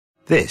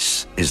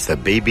This is the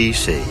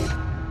BBC.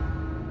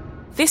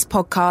 This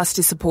podcast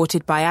is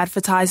supported by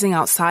advertising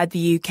outside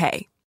the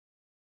UK.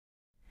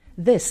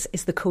 This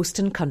is the Coast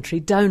and Country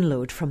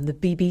download from the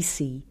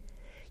BBC.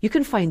 You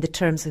can find the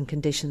terms and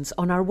conditions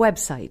on our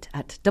website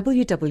at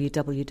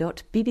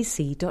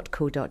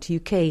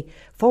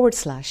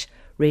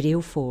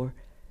www.bbc.co.uk/Radio 4.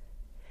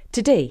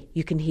 Today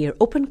you can hear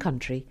Open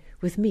Country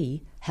with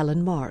me,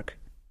 Helen Mark.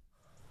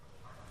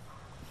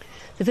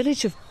 The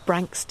village of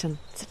Branxton.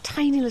 It's a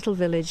tiny little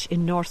village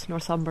in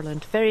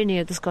Northumberland, very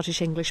near the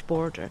Scottish-English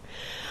border.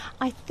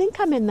 I think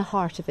I'm in the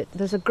heart of it.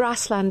 There's a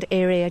grassland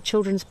area, a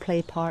children's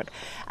play park,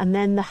 and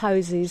then the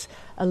houses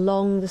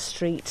along the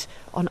street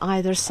on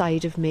either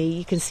side of me.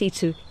 You can see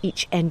to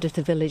each end of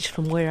the village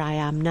from where I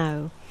am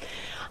now.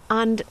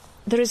 And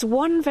there is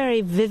one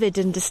very vivid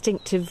and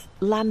distinctive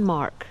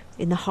landmark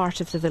in the heart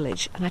of the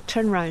village, and I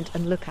turn round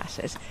and look at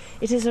it.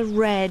 It is a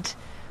red,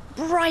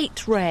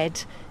 bright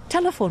red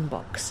telephone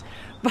box,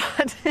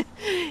 but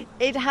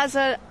it has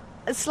a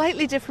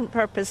slightly different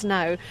purpose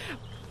now.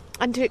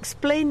 And to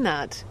explain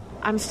that,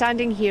 I'm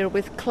standing here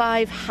with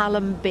Clive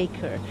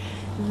Hallam-Baker.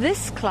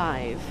 This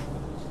Clive,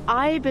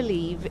 I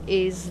believe,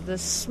 is the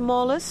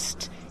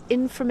smallest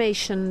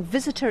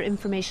visitor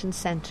information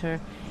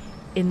centre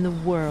in the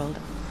world.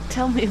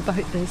 Tell me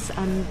about this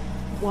and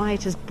why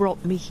it has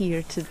brought me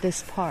here to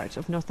this part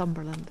of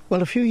Northumberland.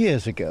 Well, a few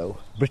years ago,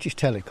 British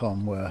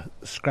Telecom were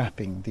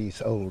scrapping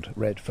these old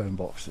red phone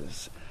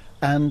boxes,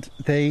 and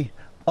they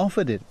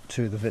offered it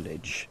to the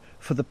village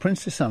for the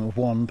princely sum of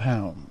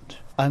 £1.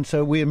 And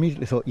so we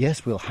immediately thought,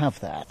 yes, we'll have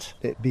that,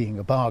 it being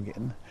a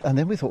bargain. And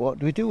then we thought, what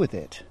do we do with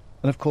it?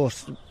 And of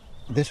course,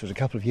 this was a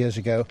couple of years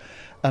ago,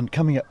 and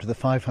coming up to the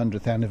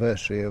 500th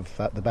anniversary of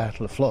the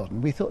Battle of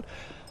Flodden, we thought,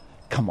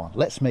 come on,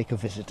 let's make a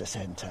visitor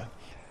centre.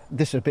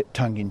 This is a bit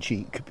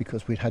tongue-in-cheek,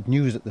 because we'd had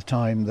news at the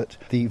time that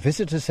the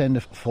visitor centre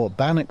for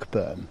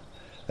Bannockburn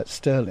at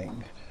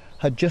Stirling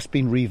had just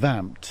been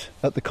revamped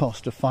at the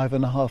cost of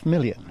 £5.5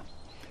 million.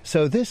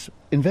 So this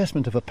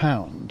investment of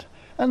 £1,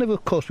 and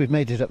of course we've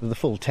made it up to the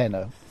full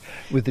tenner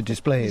with the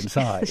display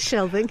inside.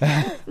 Shelving.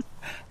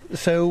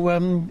 So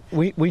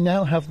we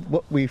now have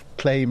what we've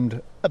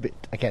claimed, a bit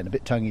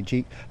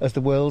tongue-in-cheek, as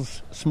the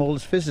world's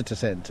smallest visitor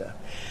centre.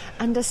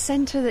 And a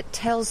centre that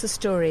tells the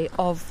story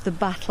of the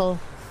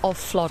Battle of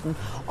Flodden,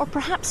 or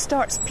perhaps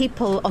starts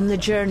people on the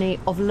journey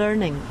of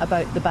learning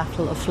about the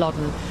Battle of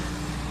Flodden.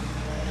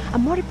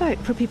 And what about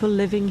for people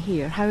living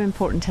here? How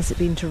important has it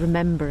been to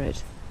remember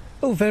it?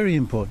 Oh, very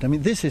important. I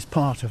mean, this is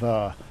part of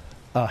our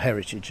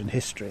heritage and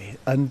history,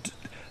 and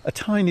a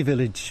tiny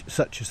village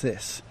such as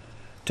this,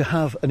 to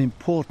have an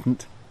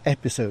important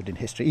episode in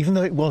history, even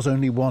though it was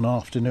only one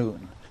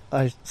afternoon.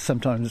 I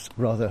sometimes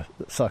rather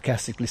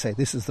sarcastically say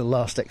this is the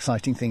last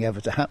exciting thing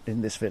ever to happen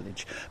in this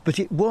village. But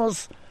it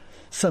was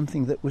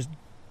something that was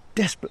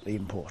desperately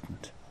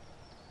important.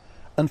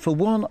 And for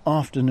one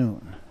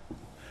afternoon,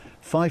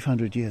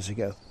 500 years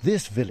ago,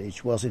 this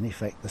village was in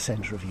effect the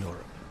centre of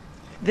Europe.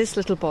 This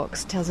little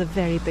box tells a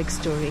very big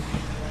story.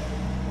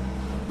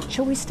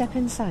 Shall we step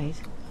inside?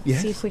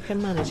 Yes. See if we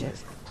can manage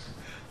it.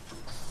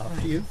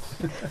 After you.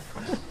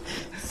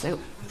 So,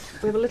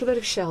 we have a little bit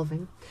of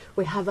shelving.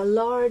 We have a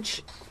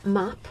large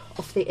map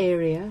of the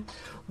area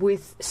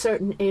with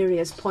certain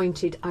areas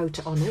pointed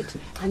out on it.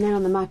 And then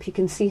on the map you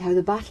can see how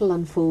the battle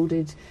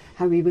unfolded,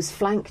 how he was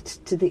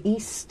flanked to the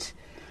east.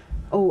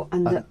 Oh,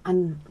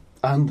 And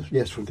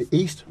yes, from the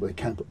east, we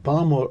camp at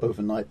Barmore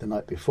overnight the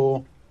night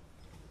before,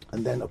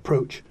 and then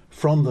approach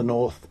from the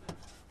north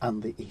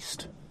and the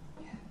east.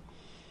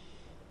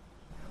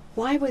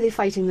 Why were they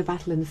fighting the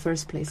battle in the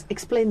first place?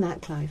 Explain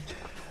that, Clive.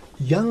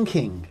 Young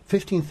king,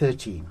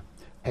 1513,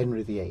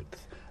 Henry VIII.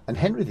 And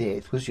Henry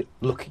VIII was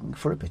looking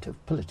for a bit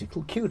of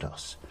political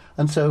kudos.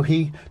 And so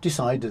he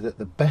decided that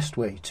the best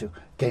way to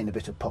gain a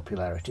bit of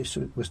popularity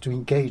was to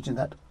engage in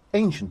that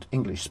ancient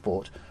English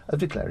sport of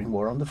declaring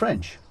war on the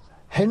French.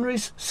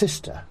 Henry's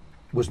sister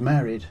was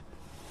married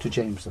to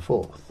James IV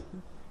of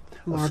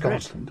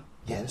Scotland.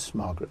 Yes,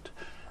 Margaret.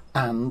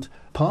 And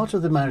part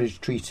of the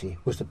marriage treaty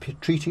was the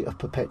Treaty of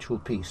Perpetual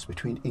Peace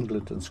between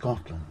England and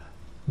Scotland.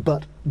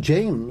 But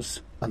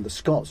James and the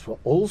Scots were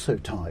also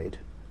tied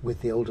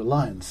with the old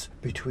alliance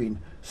between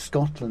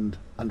Scotland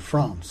and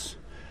France.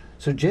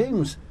 So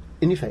James,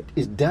 in effect,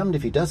 is damned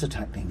if he does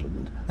attack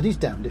England, and he's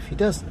damned if he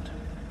doesn't.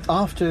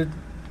 After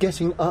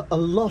getting a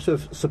lot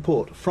of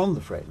support from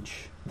the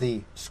French,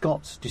 the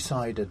Scots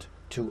decided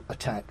to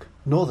attack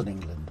northern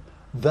England,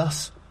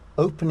 thus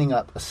opening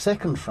up a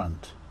second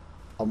front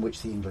on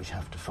which the English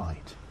have to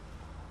fight.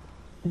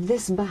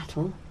 This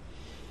battle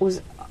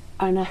was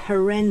a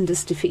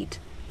horrendous defeat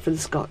for the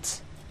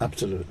Scots.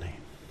 Absolutely.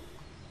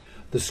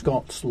 The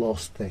Scots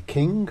lost their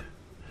king,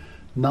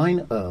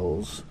 9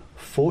 earls,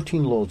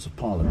 14 lords of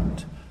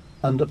parliament,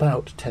 and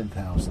about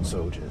 10,000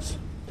 soldiers.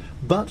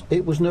 But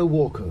it was no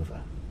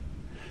walkover.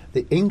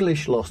 The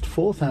English lost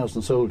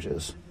 4,000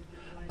 soldiers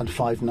and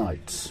 5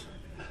 knights.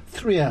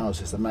 3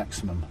 hours is the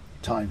maximum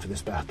time for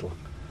this battle.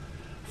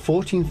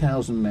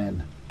 14,000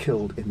 men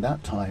killed in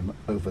that time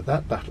over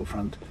that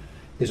battlefront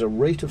is a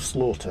rate of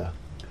slaughter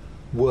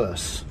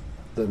worse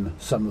than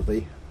some of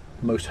the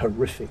most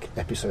horrific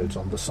episodes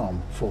on the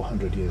Somme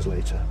 400 years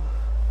later.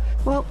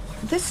 Well,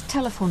 this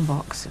telephone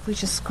box, if we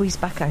just squeeze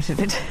back out of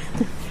it,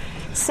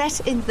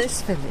 set in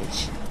this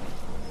village.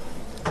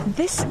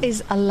 This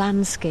is a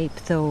landscape,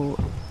 though,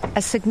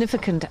 as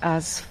significant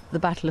as the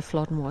Battle of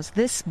Flodden was.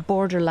 This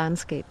border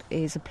landscape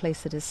is a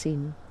place that has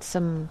seen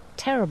some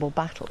terrible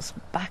battles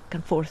back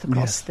and forth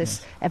across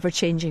this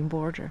ever-changing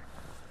border.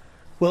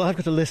 Well, I've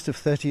got a list of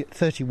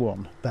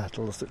 31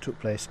 battles that took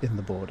place in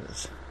the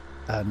borders,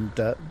 and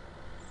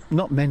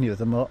not many of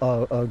them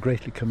are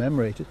greatly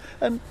commemorated.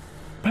 And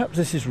perhaps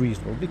this is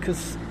reasonable,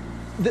 because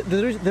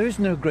there is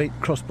no great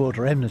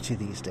cross-border enmity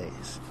these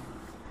days.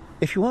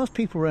 If you ask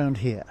people around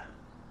here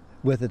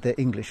whether they're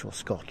English or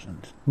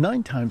Scotland,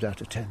 9 times out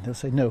of 10 they'll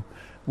say, no,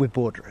 we're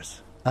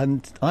borderers.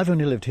 And I've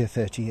only lived here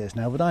 30 years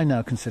now, but I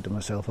now consider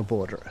myself a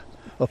borderer,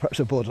 or perhaps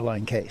a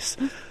borderline case.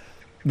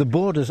 The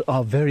borders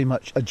are very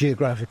much a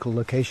geographical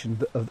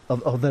location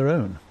of their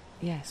own.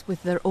 Yes,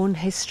 with their own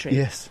history.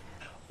 Yes.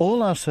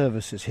 All our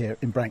services here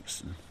in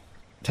Branxton,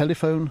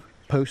 telephone,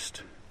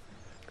 post,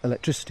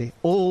 electricity,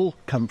 all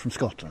come from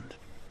Scotland.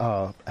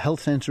 Our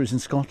health centre is in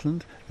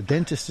Scotland, the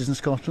dentist is in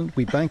Scotland,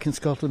 we bank in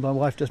Scotland, my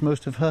wife does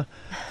most of her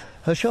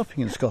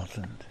shopping in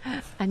Scotland.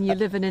 And you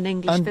live in an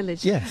English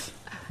village. Yes,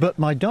 but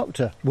my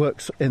doctor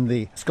works in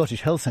the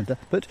Scottish Health Centre,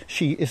 but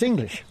she is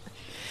English.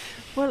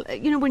 Well,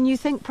 when you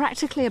think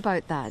practically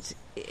about that,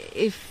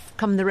 if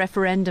come the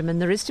referendum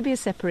and there is to be a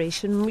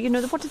separation,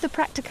 what are the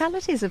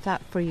practicalities of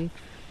that for you?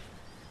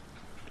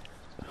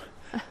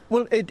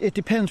 Well, it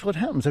depends what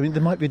happens. I mean,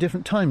 there might be a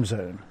different time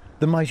zone.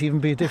 There might even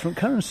be a different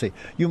currency.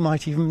 You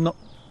might even not...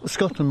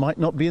 Scotland might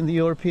not be in the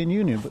European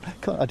Union, but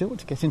I don't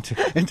want to get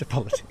into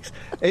politics.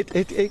 It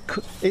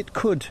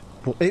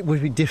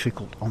would be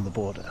difficult on the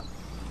border.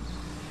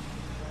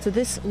 So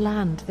this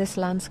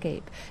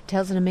landscape,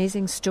 tells an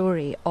amazing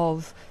story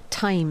of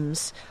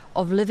times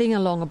of living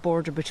along a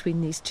border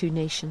between these two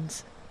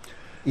nations.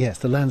 Yes,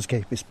 the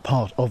landscape is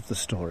part of the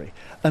story.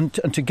 And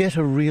to get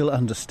a real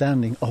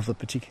understanding of the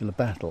particular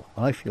battle,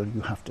 I feel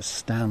you have to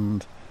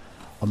stand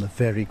on the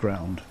very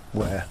ground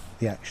where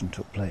the action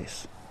took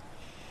place.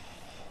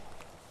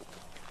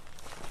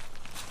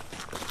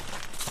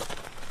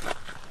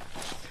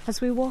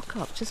 As we walk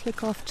up, just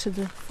look off to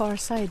the far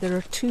side. There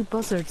are 2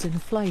 buzzards in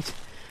flight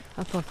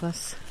above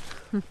us.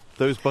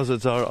 Those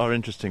buzzards are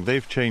interesting.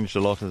 They've changed a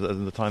lot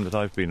in the time that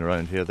I've been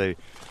around here. They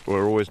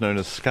were always known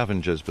as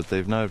scavengers, but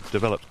they've now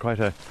developed quite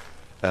a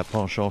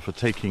penchant for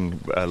taking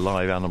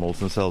live animals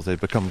themselves. They've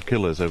become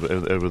killers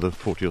over the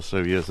 40 or so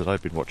years that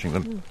I've been watching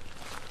them.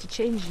 To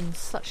change in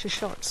such a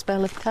short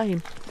spell of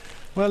time.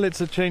 Well,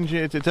 it's a change.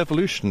 It's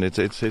evolution.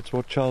 It's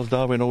what Charles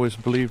Darwin always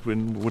believed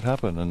would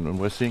happen, and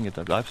we're seeing it.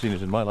 I've seen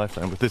it in my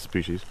lifetime with this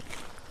species.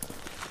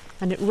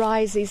 And it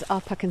rises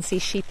up. I can see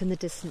sheep in the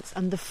distance,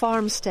 and the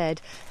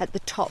farmstead at the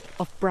top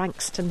of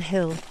Branxton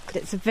Hill.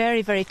 It's a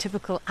very, very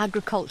typical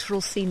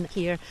agricultural scene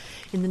here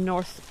in the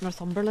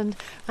Northumberland.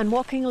 And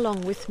walking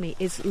along with me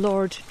is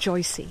Lord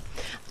Joicey.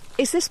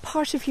 Is this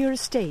part of your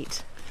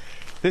estate?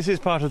 This is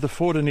part of the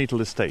Flodden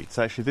estates.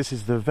 Actually, this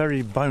is the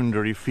very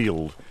boundary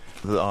field,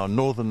 our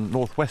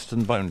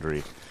northwestern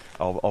boundary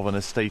of an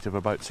estate of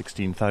about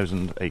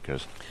 16,000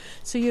 acres.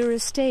 So your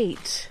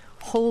estate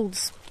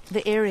holds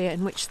the area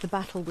in which the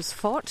battle was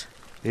fought?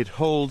 It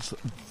holds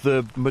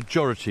the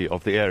majority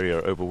of the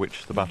area over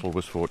which the battle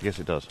was fought. Yes,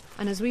 it does.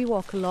 And as we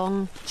walk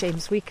along,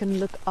 James, we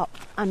can look up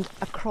and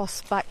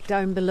across back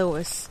down below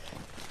us.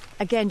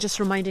 Again,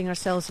 just reminding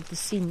ourselves of the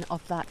scene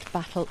of that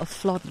Battle of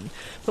Flodden.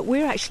 But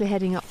we're actually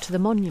heading up to the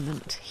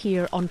monument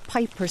here on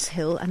Piper's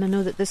Hill, and I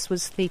know that this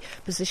was the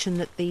position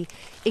that the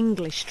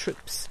English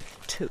troops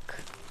took.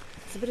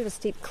 It's a bit of a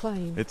steep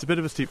climb. It's a bit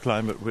of a steep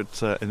climb, but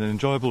it's an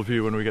enjoyable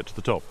view when we get to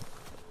the top.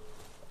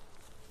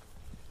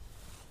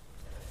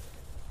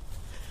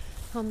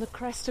 On the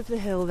crest of the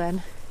hill,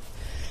 then,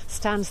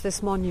 stands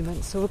this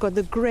monument. So we've got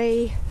the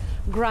grey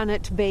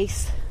granite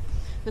base,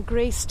 the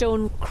grey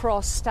stone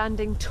cross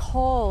standing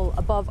tall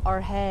above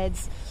our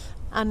heads,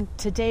 and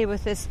today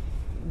with this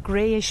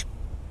greyish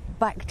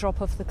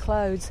backdrop of the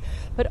clouds,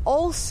 but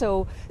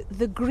also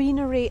the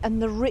greenery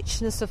and the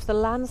richness of the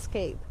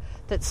landscape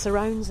that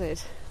surrounds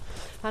it.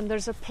 And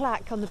there's a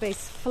plaque on the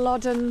base,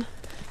 Flodden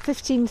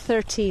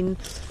 1513,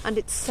 and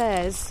it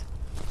says,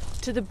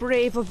 "To the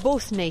brave of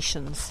both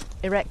nations,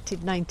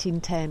 erected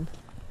 1910.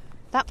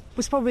 That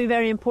was probably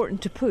very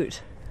important to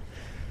put.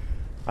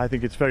 I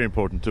think it's very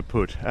important to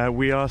put.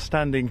 We are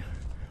standing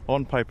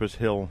on Piper's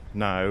Hill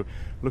now,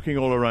 looking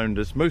all around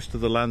us. Most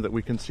of the land that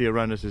we can see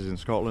around us is in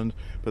Scotland,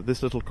 but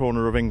this little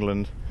corner of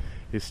England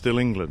is still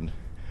England.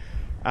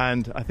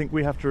 And I think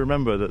we have to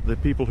remember that the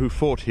people who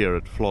fought here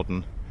at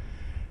Flodden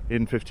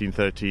in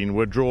 1513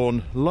 were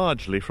drawn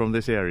largely from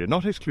this area.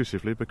 Not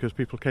exclusively, because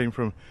people came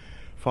from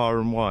far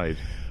and wide.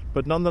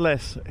 But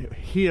nonetheless,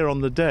 here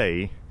on the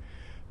day,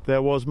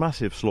 there was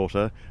massive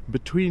slaughter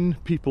between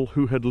people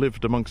who had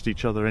lived amongst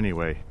each other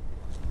anyway.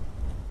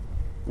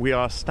 We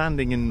are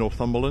standing in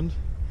Northumberland.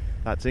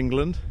 That's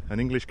England, an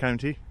English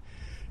county.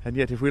 And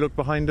yet if we look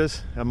behind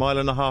us, a mile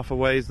and a half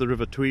away is the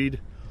River Tweed.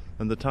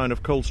 and the town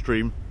of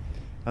Coldstream,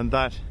 and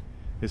that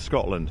is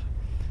Scotland.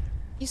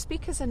 You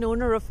speak as an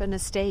owner of an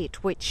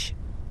estate which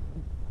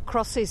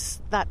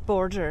crosses that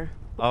border.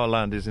 Our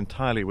land is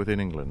entirely within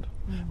England,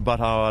 but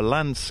our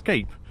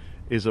landscape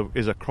is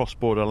a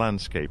cross-border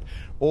landscape.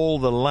 All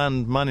the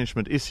land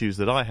management issues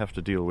that I have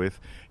to deal with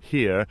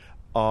here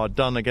are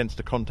done against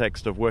a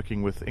context of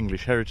working with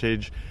English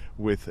Heritage,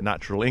 with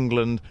Natural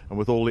England, and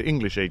with all the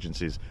English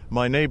agencies.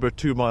 My neighbour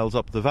 2 miles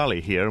up the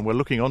valley here, and we're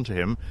looking onto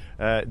him,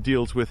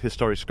 deals with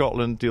Historic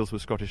Scotland, deals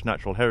with Scottish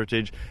Natural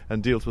Heritage,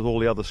 and deals with all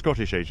the other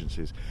Scottish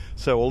agencies.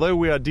 So although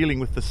we are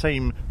dealing with the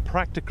same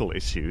practical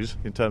issues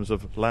in terms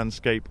of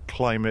landscape,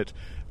 climate,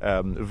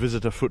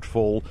 visitor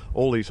footfall,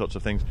 all these sorts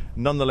of things,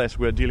 nonetheless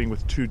we're dealing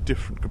with two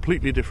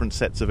completely different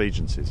sets of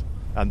agencies.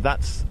 And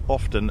that's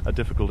often a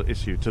difficult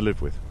issue to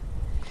live with.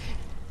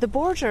 The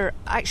border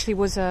actually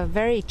was a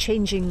very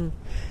changing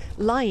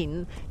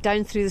line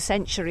down through the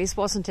centuries,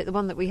 wasn't it? The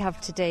one that we have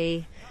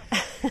today.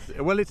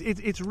 Well,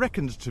 it's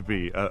reckoned to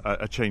be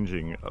a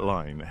changing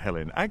line,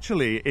 Helen.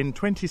 Actually, in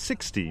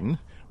 2016,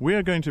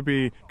 we're going to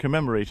be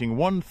commemorating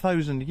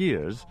 1,000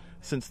 years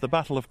since the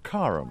Battle of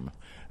Carham.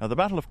 Now, the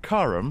Battle of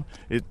Carham,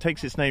 it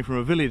takes its name from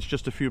a village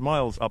just a few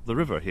miles up the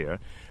river here,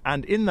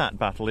 and in that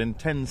battle in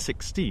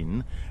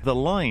 1016, the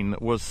line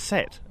was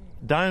set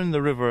down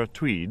the River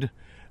Tweed,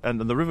 and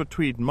the River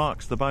Tweed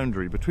marks the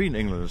boundary between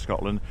England and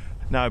Scotland.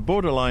 Now,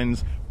 border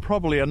lines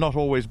probably are not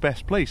always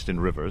best placed in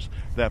rivers.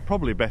 They're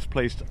probably best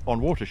placed on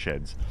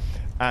watersheds.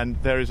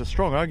 And there is a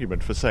strong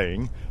argument for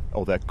saying,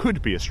 or there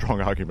could be a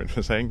strong argument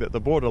for saying, that the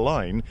border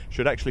line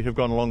should actually have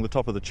gone along the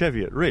top of the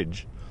Cheviot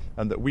Ridge,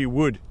 and that we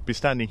would be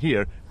standing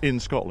here in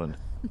Scotland.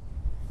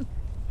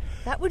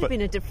 That would have been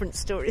a different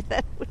story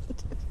then,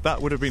 wouldn't it?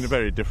 That would have been a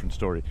very different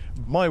story.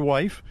 My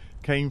wife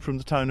came from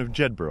the town of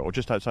Jedburgh, or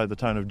just outside the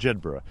town of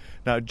Jedburgh.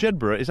 Now,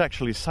 Jedburgh is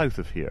actually south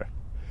of here,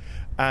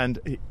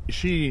 and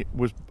she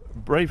was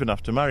brave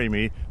enough to marry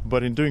me,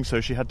 but in doing so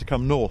she had to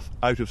come north,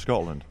 out of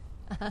Scotland.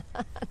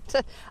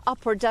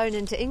 Up or down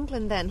into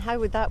England then? How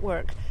would that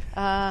work?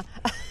 Well,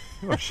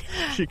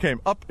 she came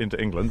up into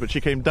England, but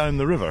she came down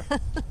the river.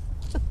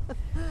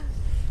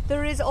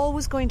 There is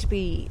always going to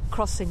be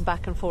crossing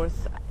back and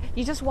forth.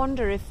 You just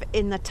wonder if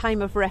in the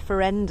time of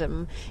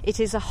referendum it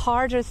is a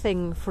harder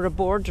thing for a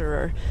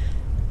borderer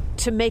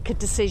to make a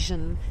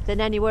decision than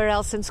anywhere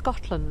else in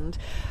Scotland.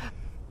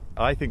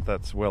 I think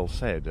that's well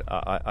said.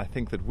 I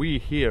think that we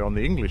here on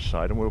the English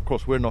side, and of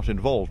course we're not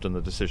involved in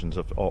the decisions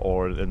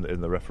or in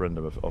the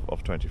referendum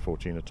of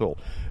 2014 at all,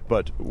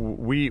 but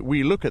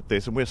we look at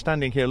this and we're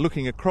standing here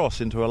looking across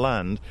into a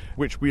land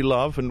which we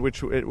love and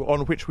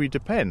on which we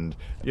depend.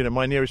 You know,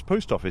 my nearest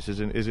post office is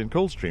in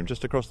Coldstream,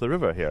 just across the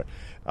river here,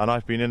 and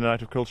I've been in and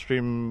out of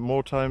Coldstream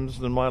more times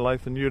than my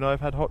life and you and I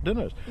have had hot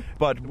dinners.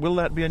 But will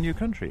that be a new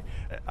country?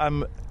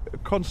 I'm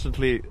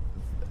constantly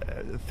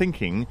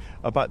thinking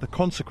about the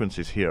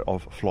consequences here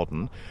of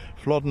Flodden.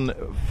 Flodden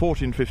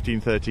fought in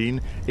 1513.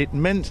 It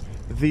meant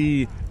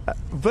the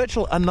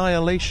virtual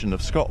annihilation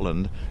of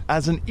Scotland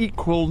as an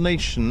equal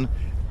nation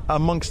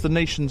amongst the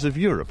nations of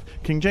Europe.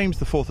 King James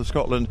IV of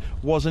Scotland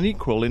was an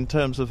equal in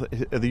terms of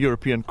the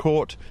European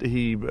court.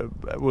 He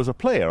was a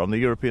player on the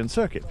European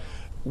circuit.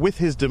 With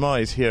his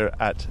demise here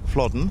at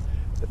Flodden,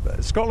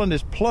 Scotland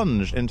is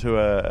plunged into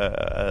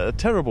a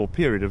terrible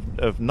period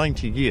of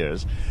 90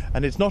 years,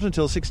 and it's not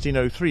until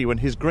 1603 when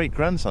his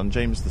great-grandson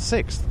James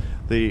VI,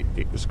 the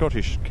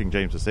Scottish King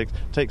James VI,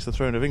 takes the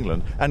throne of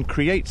England and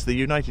creates the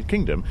United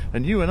Kingdom,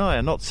 and you and I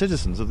are not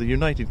citizens of the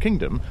United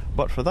Kingdom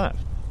but for that.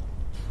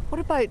 What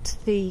about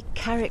the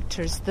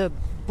characters, the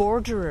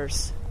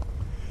borderers,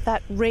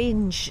 that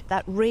range,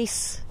 that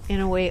race in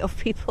a way of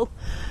people?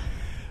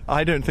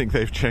 I don't think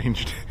they've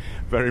changed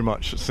very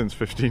much since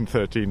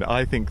 1513.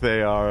 I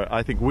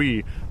think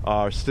we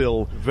are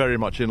still very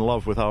much in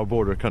love with our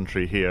border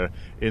country here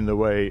in the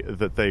way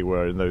that they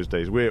were in those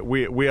days.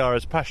 We are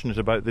as passionate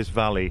about this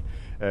valley,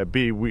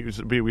 be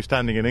we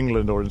standing in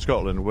England or in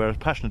Scotland, we're as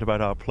passionate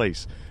about our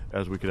place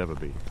as we could ever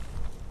be.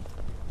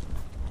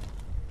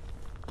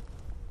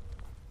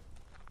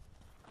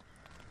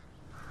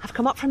 I've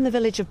come up from the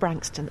village of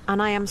Branxton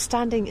and I am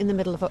standing in the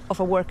middle of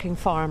a working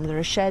farm. There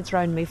are sheds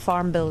round me,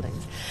 farm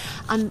buildings.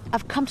 And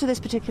I've come to this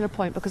particular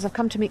point because I've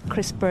come to meet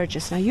Chris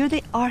Burgess. Now, you're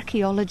the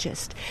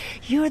archaeologist.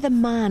 You're the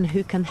man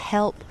who can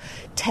help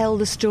tell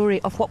the story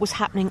of what was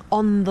happening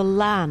on the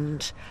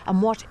land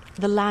and what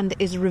the land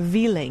is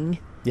revealing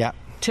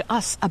to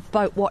us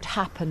about what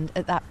happened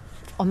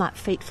on that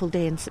fateful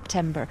day in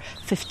September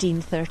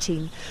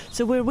 1513.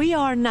 So where we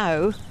are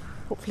now,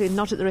 hopefully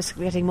not at the risk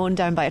of getting mown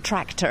down by a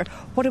tractor,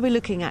 what are we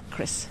looking at,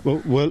 Chris?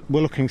 Well, we're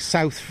looking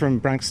south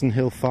from Branxton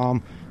Hill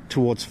Farm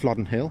towards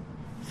Flodden Hill.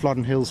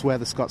 Flodden Hill's where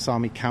the Scots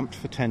Army camped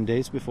for 10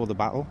 days before the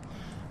battle.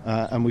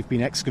 And we've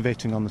been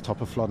excavating on the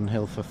top of Flodden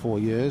Hill for 4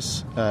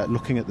 years,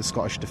 looking at the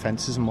Scottish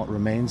defences and what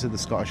remains of the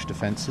Scottish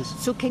defences.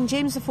 So King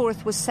James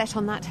IV was set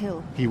on that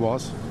hill? He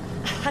was.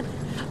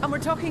 And we're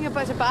talking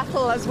about a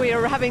battle as we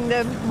are having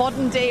the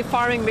modern-day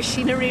farming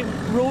machinery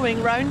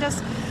roaming round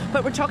us.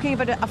 But we're talking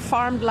about a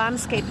farmed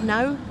landscape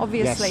now,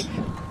 obviously.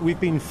 Yes. We've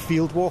been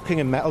field walking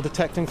and metal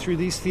detecting through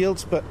these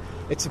fields, but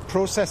it's a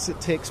process that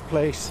takes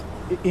place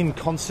in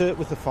concert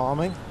with the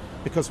farming,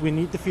 because we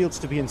need the fields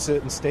to be in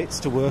certain states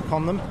to work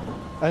on them.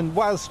 And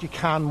whilst you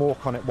can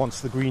walk on it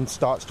once the green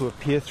starts to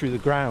appear through the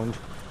ground,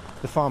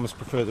 the farmers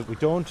prefer that we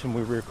don't, and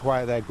we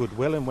require their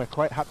goodwill, and we're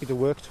quite happy to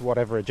work to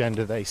whatever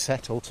agenda they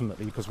set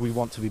ultimately, because we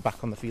want to be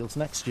back on the fields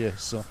next year.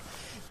 So,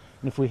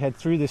 and if we head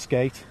through this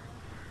gate,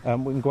 we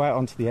can go out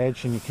onto the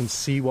edge, and you can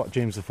see what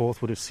James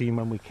IV would have seen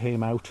when we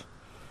came out,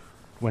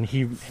 when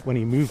he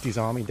moved his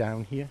army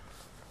down here.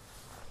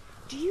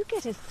 Do you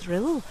get a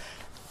thrill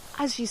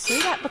as you say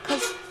that?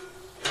 Because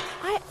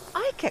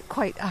I get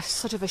quite a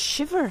sort of a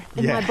shiver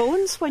in my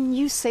bones when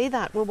you say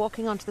that. We're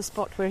walking onto the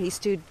spot where he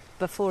stood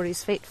before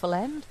his fateful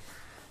end.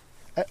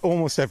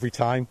 Almost every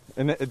time.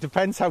 And it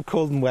depends how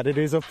cold and wet it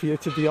is up here,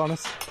 to be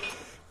honest.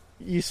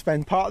 You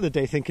spend part of the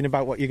day thinking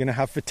about what you're going to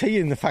have for tea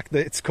and the fact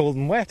that it's cold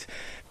and wet.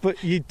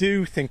 But you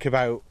do think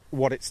about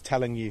what it's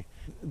telling you.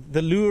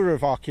 The lure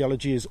of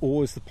archaeology is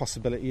always the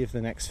possibility of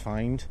the next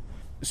find.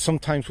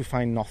 Sometimes we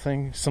find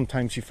nothing.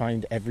 Sometimes you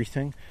find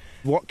everything.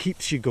 What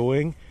keeps you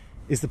going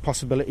is the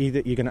possibility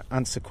that you're going to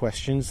answer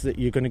questions, that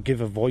you're going to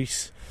give a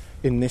voice,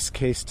 in this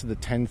case, to the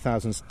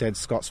 10,000 dead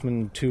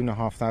Scotsmen,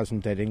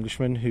 2,500 dead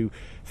Englishmen who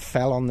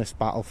fell on this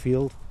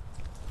battlefield.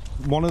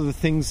 One of the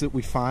things that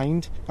we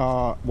find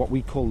are what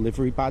we call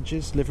livery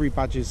badges. Livery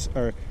badges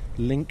are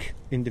link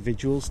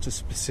individuals to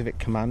specific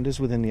commanders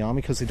within the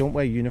army, because they don't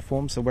wear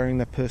uniforms, they're wearing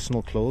their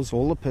personal clothes.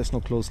 All the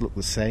personal clothes look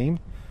the same.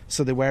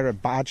 So they wear a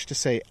badge to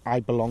say, I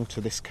belong to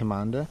this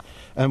commander.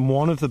 And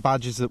one of the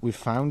badges that we've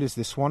found is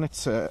this one.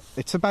 It's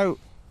about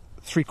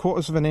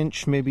 3/4 of an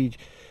inch, maybe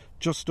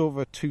just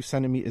over 2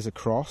 centimetres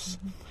across.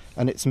 Mm-hmm.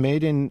 And it's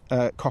made in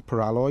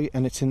copper alloy,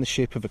 and it's in the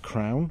shape of a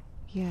crown.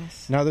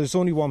 Yes. Now, there's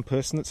only one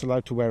person that's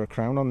allowed to wear a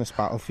crown on this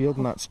battlefield,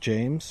 and that's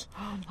James.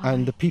 Oh,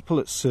 and the people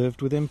that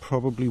served with him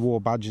probably wore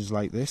badges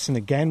like this. And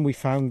again, we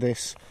found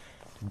this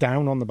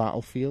down on the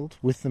battlefield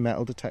with the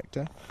metal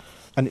detector.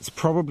 And it's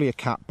probably a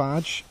cap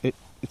badge.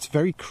 It's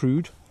very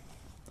crude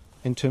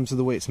in terms of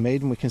the way it's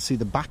made, and we can see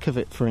the back of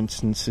it, for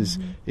instance,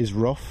 is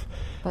rough.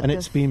 But and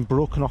it's been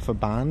broken off a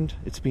band.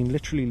 It's been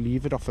literally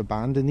levered off a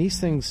band, and these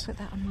things put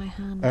that on my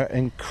hand. Are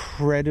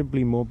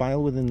incredibly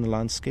mobile within the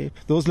landscape.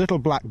 Those little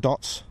black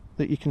dots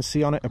that you can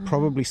see on it are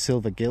probably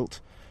silver gilt.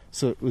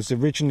 So it was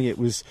originally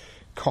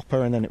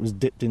copper, and then it was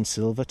dipped in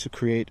silver to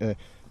create a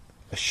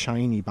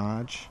shiny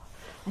badge.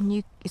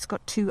 And it's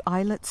got 2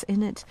 eyelets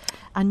in it,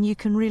 and you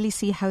can really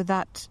see how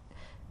that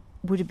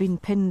would have been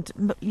pinned.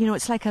 You know,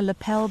 it's like a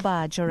lapel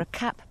badge or a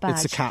cap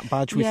badge. It's a cap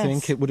badge, we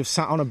think. It would have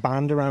sat on a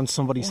band around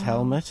somebody's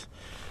helmet.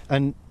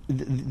 And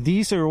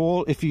these are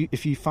all, if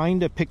you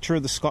find a picture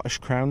of the Scottish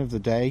crown of the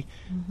day,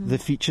 the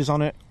features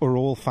on it are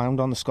all found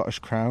on the Scottish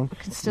crown. You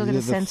can still get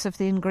a sense of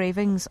the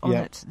engravings on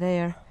it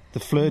there. The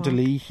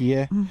fleur-de-lis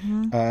here,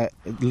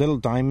 little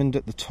diamond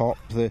at the top,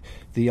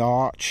 the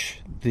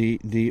arch,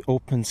 the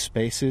open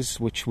spaces,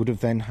 which would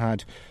have then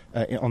had,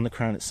 on the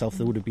crown itself,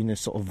 there would have been a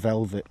sort of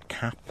velvet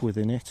cap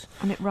within it.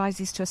 And it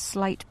rises to a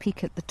slight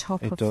peak at the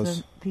top of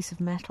the piece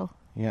of metal.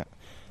 Yeah.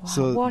 Wow,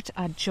 so what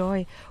a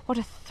joy, what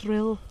a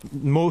thrill.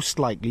 Most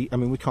likely, I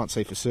mean, we can't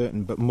say for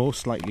certain, but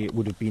most likely it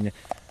would have been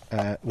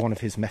one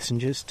of his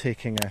messengers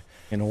taking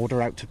an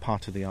order out to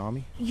part of the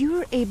army. You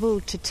were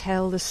able to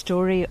tell the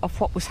story of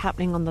what was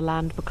happening on the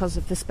land because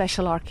of the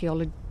special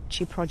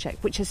archaeology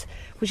project, which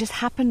has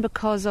happened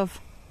because of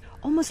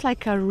almost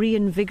like a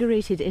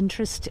reinvigorated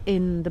interest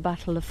in the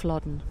Battle of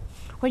Flodden.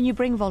 When you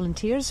bring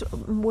volunteers,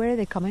 where are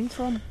they coming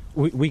from?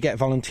 We get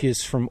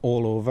volunteers from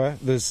all over.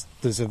 There's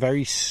a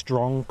very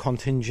strong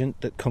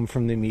contingent that come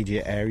from the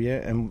immediate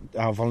area, and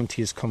our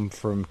volunteers come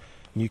from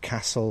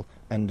Newcastle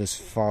and as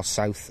far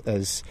south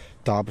as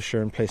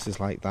Derbyshire and places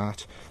like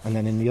that. And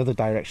then in the other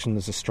direction,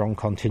 there's a strong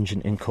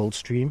contingent in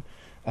Coldstream.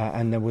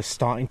 And then we're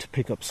starting to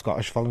pick up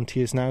Scottish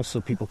volunteers now,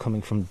 so people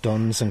coming from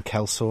Duns and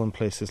Kelso and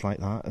places like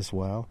that as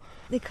well.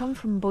 They come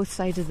from both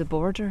sides of the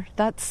border.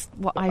 That's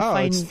what I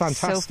find it's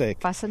fantastic.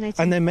 So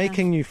fascinating. And they're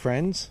making new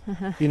friends.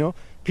 You know,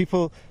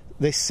 people,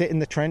 they sit in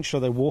the trench or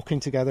they're walking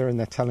together and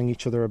they're telling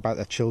each other about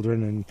their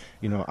children and,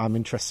 you know, I'm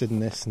interested in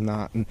this and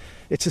that. And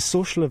it's a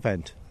social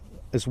event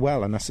as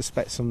well, and I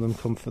suspect some of them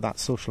come for that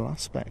social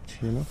aspect,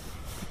 you know.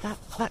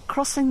 That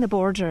crossing the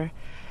border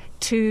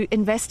to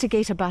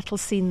investigate a battle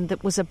scene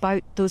that was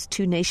about those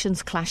two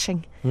nations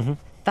clashing.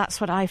 That's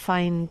what I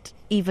find,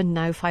 even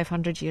now,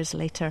 500 years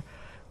later,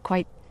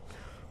 quite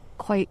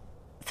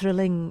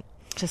thrilling,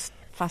 just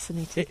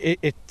fascinating.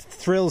 It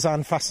thrills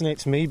and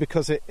fascinates me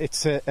because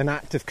it's an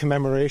act of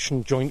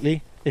commemoration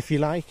jointly, if you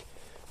like.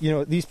 You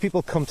know, these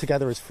people come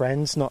together as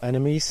friends, not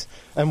enemies.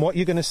 And what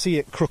you're going to see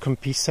at Crookham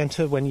Peace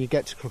Centre, when you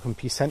get to Crookham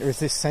Peace Centre, is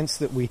this sense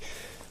that we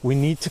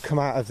need to come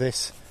out of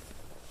this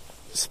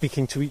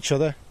speaking to each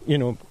other, you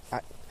know,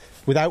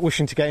 without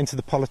wishing to get into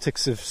the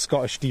politics of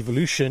Scottish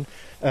devolution,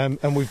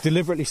 and we've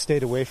deliberately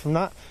stayed away from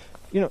that.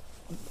 You know,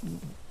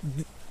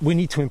 we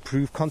need to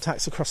improve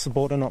contacts across the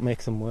border, not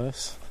make them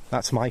worse.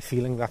 That's my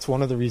feeling. That's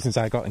one of the reasons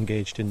I got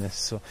engaged in this.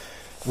 So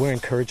we're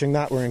encouraging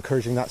that. We're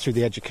encouraging that through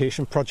the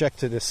education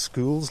project at a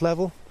schools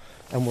level.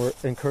 and we're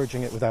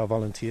encouraging it with our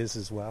volunteers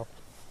as well.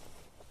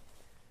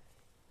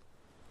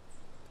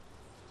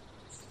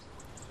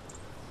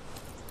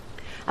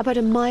 About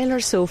a mile or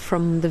so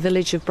from the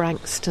village of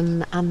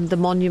Branxton and the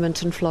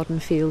monument in Flodden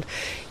Field,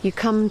 you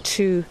come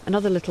to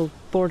another little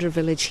border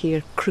village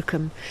here,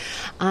 Crookham.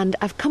 And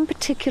I've come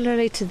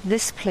particularly to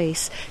this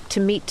place to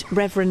meet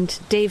Reverend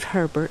Dave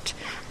Herbert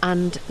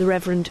and the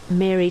Reverend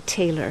Mary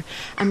Taylor.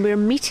 And we're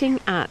meeting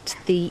at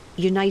the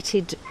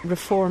United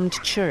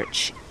Reformed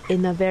Church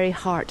in the very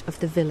heart of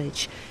the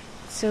village.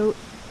 So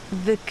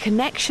the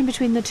connection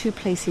between the two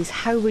places,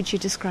 how would you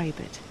describe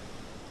it?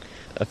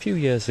 A few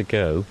years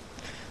ago,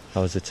 I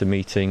was at a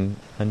meeting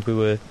and we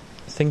were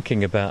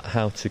thinking about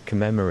how to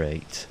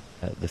commemorate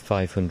the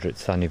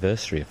 500th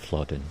anniversary of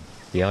Flodden.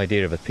 The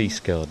idea of a peace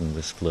garden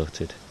was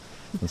floated,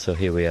 and so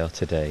here we are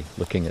today,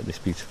 looking at this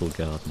beautiful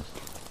garden.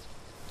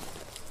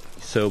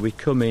 So we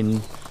come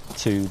in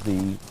to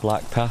the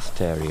black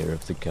pathed area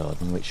of the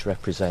garden, which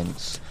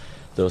represents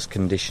those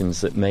conditions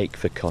that make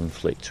for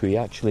conflict. We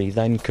actually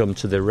then come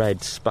to the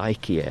red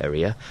spiky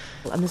area.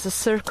 And there's a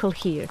circle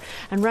here,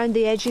 and round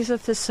the edges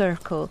of the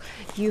circle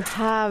you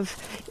have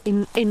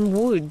in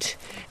wood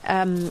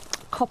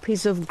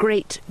copies of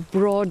great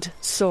broad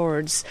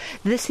swords.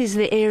 This is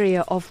the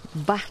area of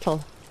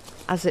battle,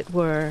 as it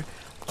were.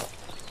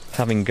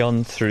 Having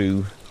gone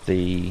through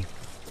the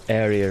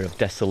area of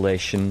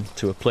desolation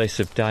to a place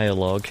of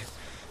dialogue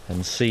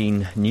and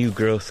seen new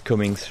growth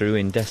coming through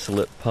in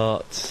desolate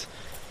parts,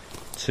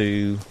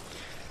 to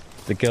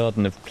the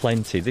Garden of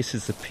Plenty. This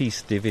is the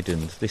peace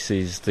dividend. This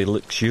is the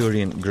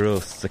luxuriant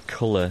growth, the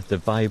colour, the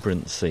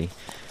vibrancy,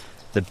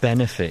 the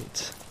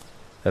benefit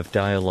of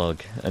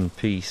dialogue and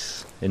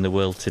peace in the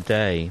world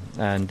today.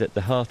 And at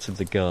the heart of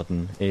the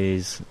garden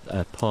is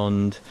a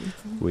pond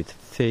with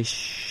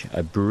fish,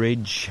 a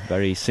bridge,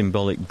 very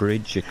symbolic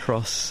bridge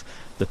across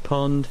the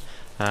pond,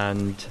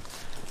 and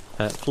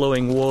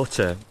flowing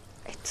water.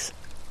 It's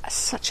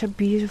such a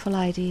beautiful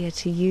idea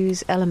to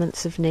use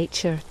elements of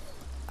nature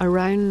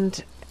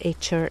around a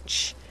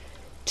church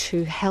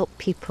to help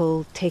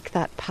people take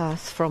that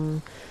path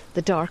from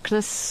the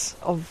darkness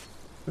of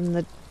and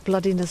the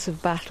bloodiness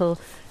of battle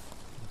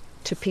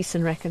to peace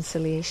and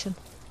reconciliation.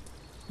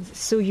 It's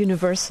so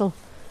universal.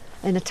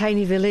 In a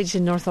tiny village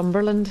in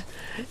Northumberland,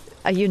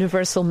 a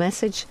universal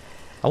message.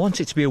 I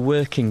want it to be a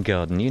working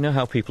garden. You know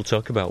how people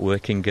talk about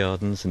working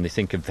gardens and they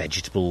think of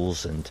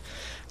vegetables and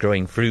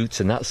growing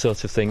fruit and that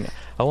sort of thing.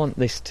 I want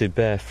this to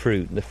bear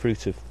fruit, the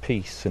fruit of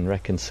peace and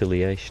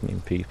reconciliation in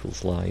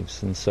people's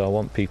lives. And so I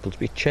want people to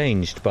be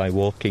changed by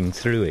walking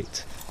through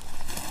it.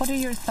 What are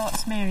your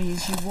thoughts, Mary,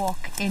 as you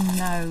walk in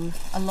now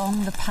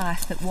along the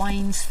path that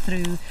winds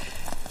through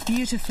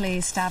beautifully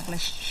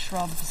established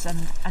shrubs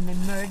and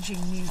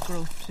emerging new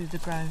growth through the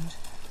ground?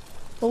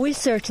 Well, we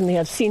certainly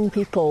have seen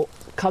people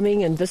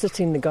coming and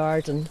visiting the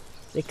garden.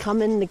 They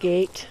come in the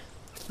gate,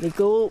 they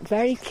go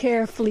very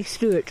carefully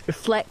through it,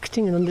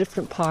 reflecting on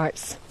different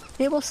parts.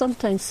 They will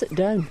sometimes sit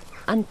down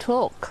and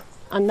talk.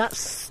 And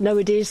that's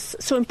nowadays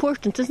so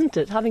important, isn't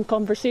it? Having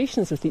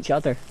conversations with each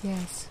other.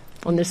 Yes.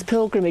 On this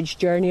pilgrimage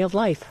journey of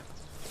life.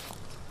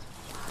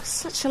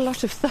 Such a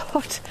lot of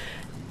thought.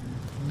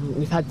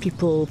 We've had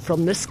people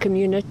from this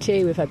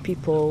community, we've had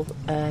people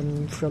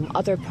from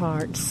other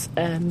parts,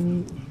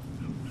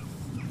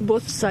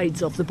 both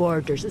sides of the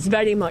borders. It's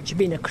very much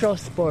been a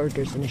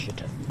cross-borders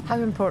initiative. How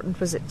important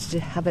was it to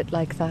have it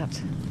like that?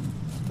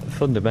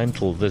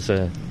 Fundamental. There's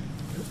a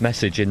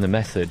message in the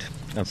method,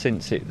 and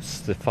since it's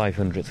the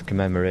 500th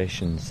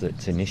commemorations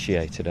that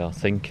initiated our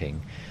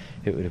thinking,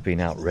 it would have been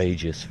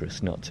outrageous for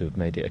us not to have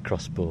made it a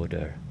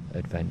cross-border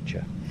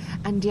adventure.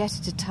 And yet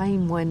at a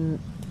time when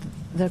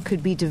there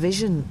could be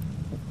division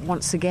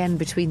once again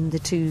between the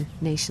two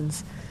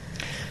nations.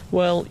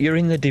 Well, you're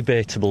in the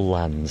debatable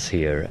lands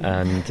here,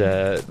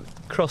 and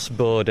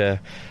cross-border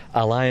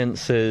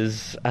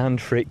alliances and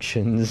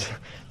frictions,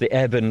 the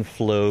ebb and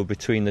flow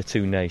between the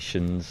two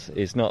nations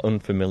is not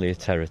unfamiliar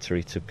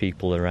territory to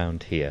people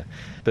around here.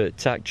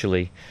 But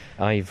actually,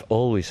 I've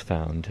always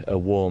found a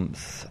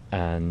warmth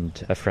and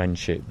a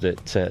friendship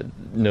that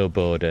no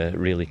border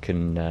really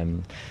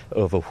can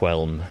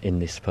overwhelm in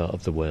this part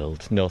of the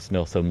world.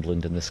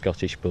 Northumberland and the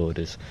Scottish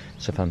borders,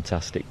 it's a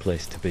fantastic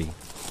place to be.